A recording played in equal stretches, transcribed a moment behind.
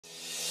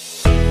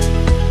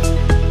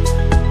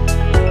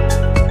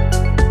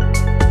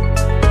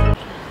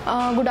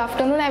Good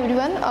afternoon,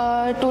 everyone.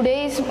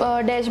 Today is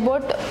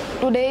dashboard.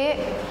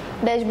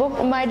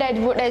 My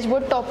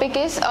dashboard topic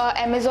is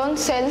Amazon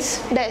sales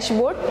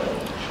dashboard.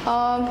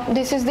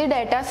 This is the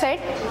data set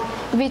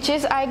which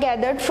is I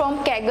gathered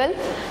from Kaggle,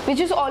 which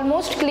is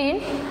almost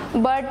clean,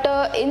 but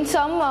in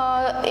some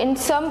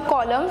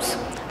columns,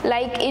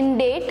 like in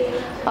date,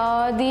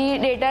 the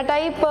data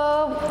type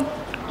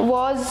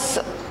was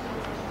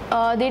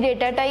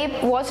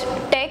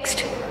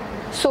text,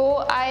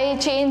 so I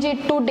changed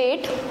it to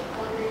date,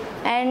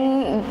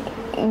 and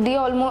the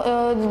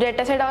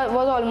data set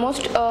was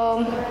almost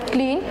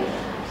clean.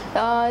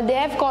 They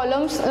have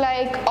columns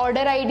like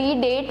order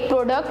ID, date,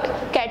 product,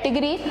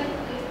 category,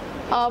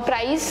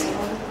 price,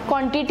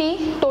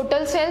 quantity,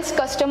 total sales,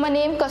 customer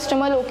name,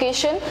 customer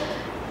location,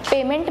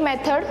 payment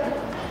method,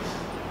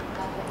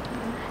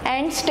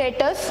 and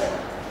status.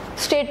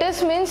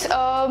 Status means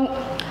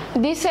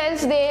the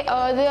sales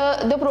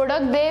the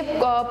product they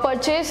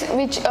purchase,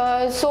 which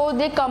so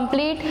they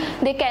complete,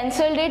 they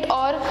cancelled it,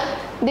 or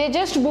they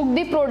just booked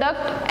the product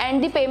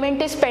and the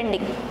payment is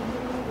pending.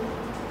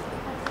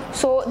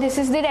 So this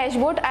is the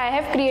dashboard. I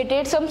have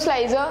created some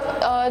slicer,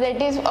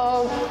 that is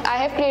I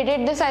have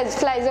created the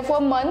slicer for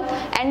month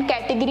and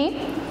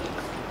category.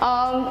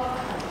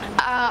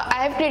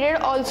 I have created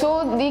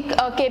also the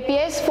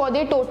KPIs for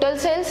the total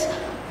sales,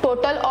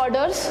 total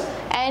orders,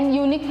 and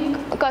unique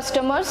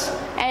customers,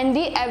 and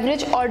the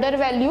average order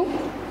value.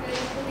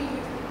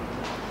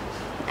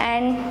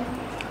 And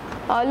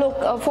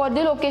for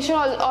the location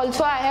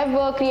also I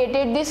have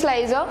created the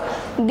slicer.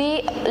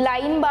 The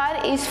line bar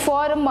is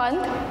for a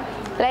month.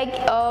 Like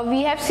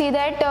we have seen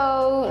that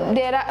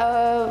there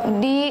are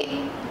the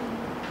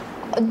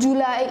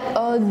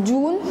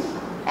June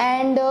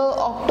and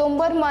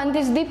October month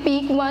is the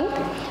peak month,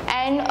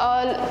 and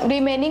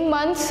remaining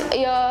months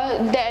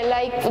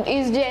like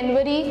is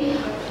January,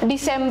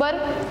 December,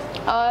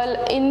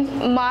 in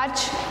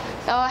March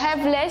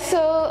have less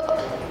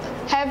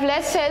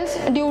sales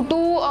due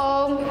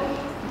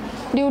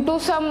to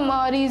some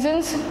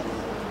reasons.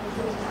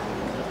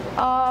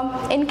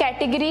 In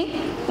category,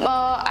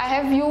 I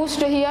have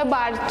used here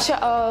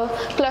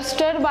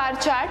cluster bar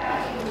chart.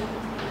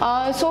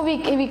 So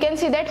we can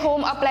see that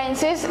home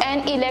appliances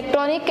and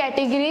electronic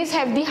categories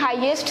have the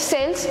highest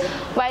sales,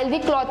 while the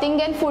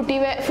clothing and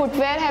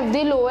footwear have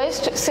the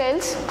lowest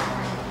sales.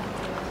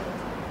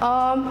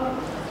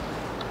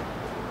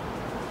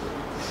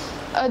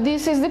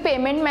 This is the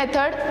payment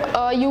method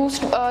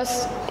used by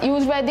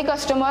the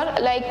customer.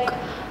 Like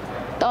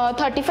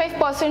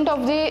 35%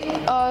 of the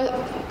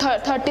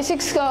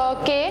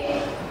 36K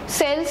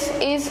sales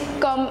is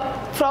come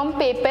from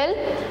PayPal,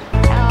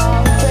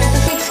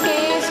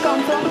 26K is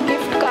come from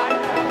gift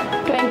card,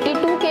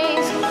 22K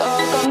is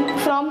come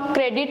from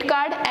credit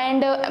card,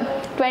 and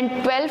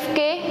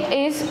 12K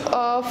is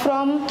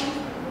from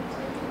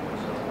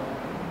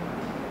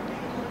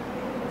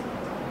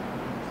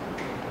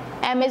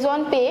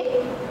Amazon Pay.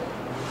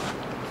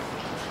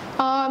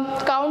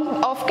 Count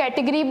of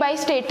category by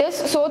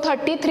status. So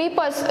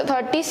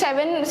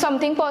 37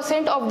 something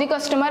percent of the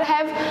customer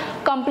have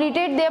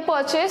completed their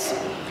purchase,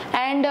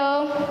 and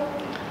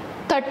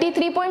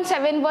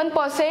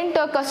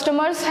 33.71%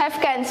 customers have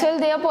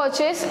cancelled their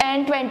purchase,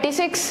 and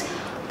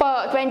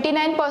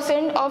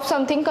 29% of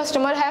something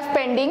customer have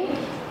pending,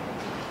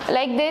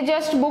 like they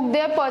just booked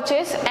their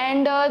purchase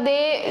and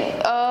they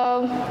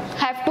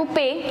have to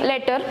pay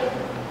later.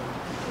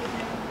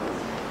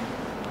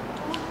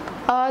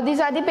 These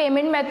are the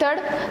payment method.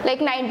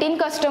 Like 19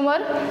 customer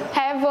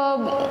have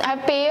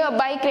pay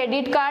by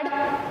credit card,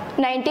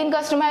 19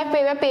 customer have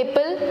pay by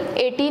PayPal,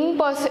 18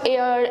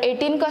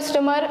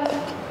 customer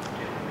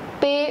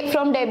pay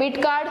from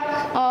debit card,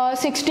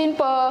 16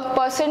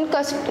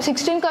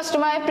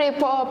 customer have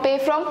pay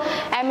from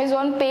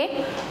Amazon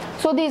Pay.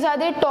 So these are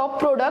the top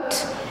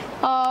products.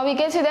 We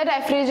can see that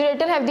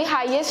refrigerator have the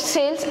highest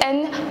sales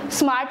and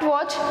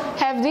smartwatch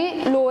have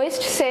the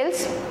lowest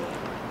sales.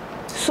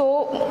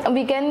 So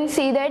we can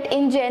see that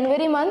in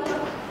January month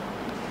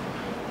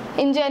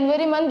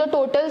the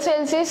total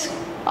sales is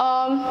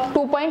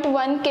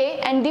 2.1K,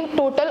 and the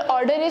total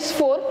order is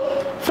 4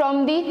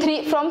 from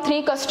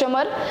 3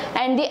 customer,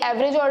 and the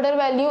average order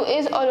value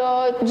is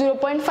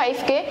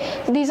 0.5K.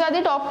 These are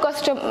the top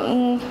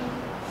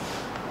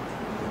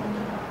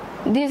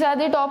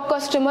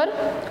customer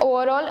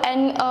overall,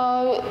 and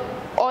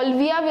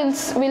Olvia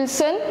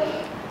Wilson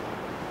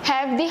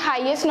have the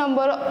highest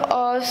number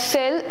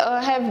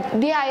have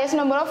the highest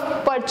number of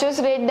purchase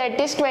rate, that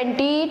is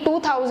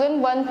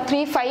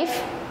 22,135.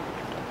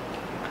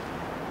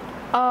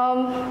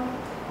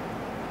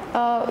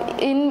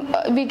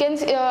 We can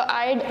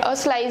add a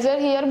slicer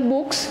here,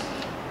 books.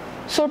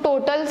 So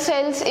total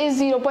sales is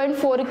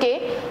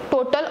 0.4K,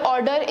 total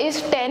order is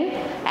 10,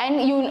 and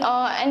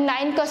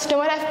 9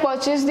 customer have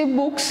purchased the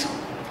books,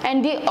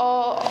 and the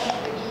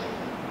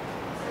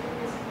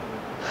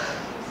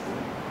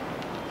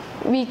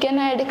we can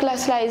add a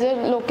slicer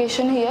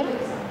location here.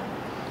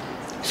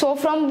 So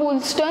from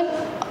Woolston,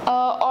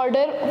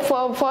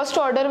 first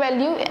order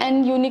value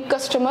and unique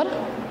customer.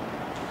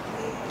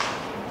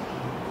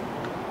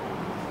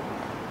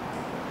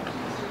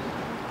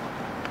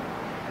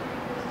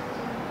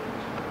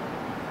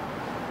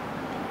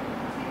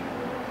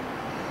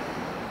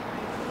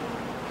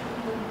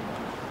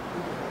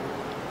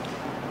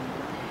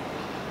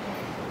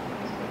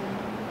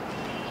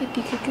 ये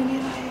दिख क्यों नहीं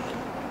रहा है?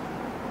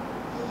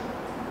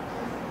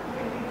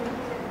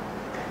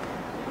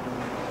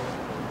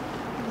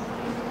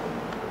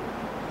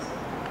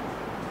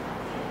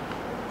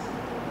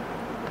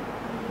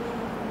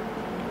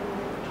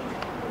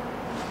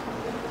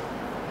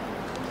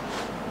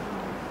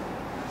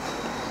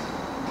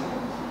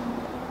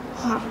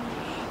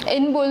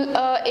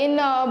 In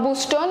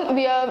Booston,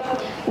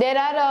 there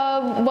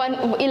are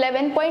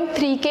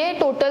 11.3k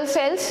total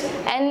sales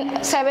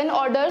and 7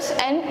 orders,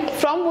 and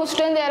from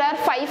Booston there are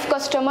 5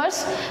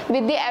 customers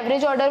with the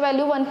average order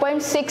value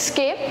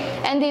 1.6k,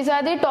 and these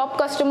are the top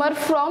customer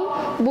from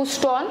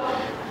Booston.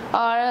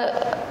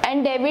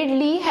 And David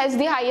Lee has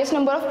the highest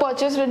number of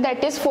purchase,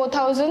 that is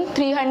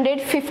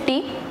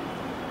 4,350.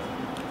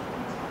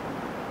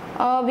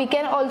 We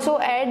can also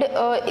add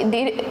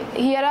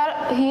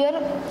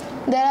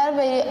there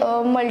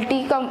are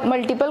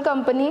multiple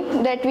company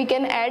that we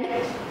can add.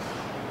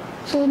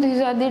 So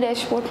these are the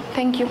dashboard.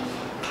 Thank you.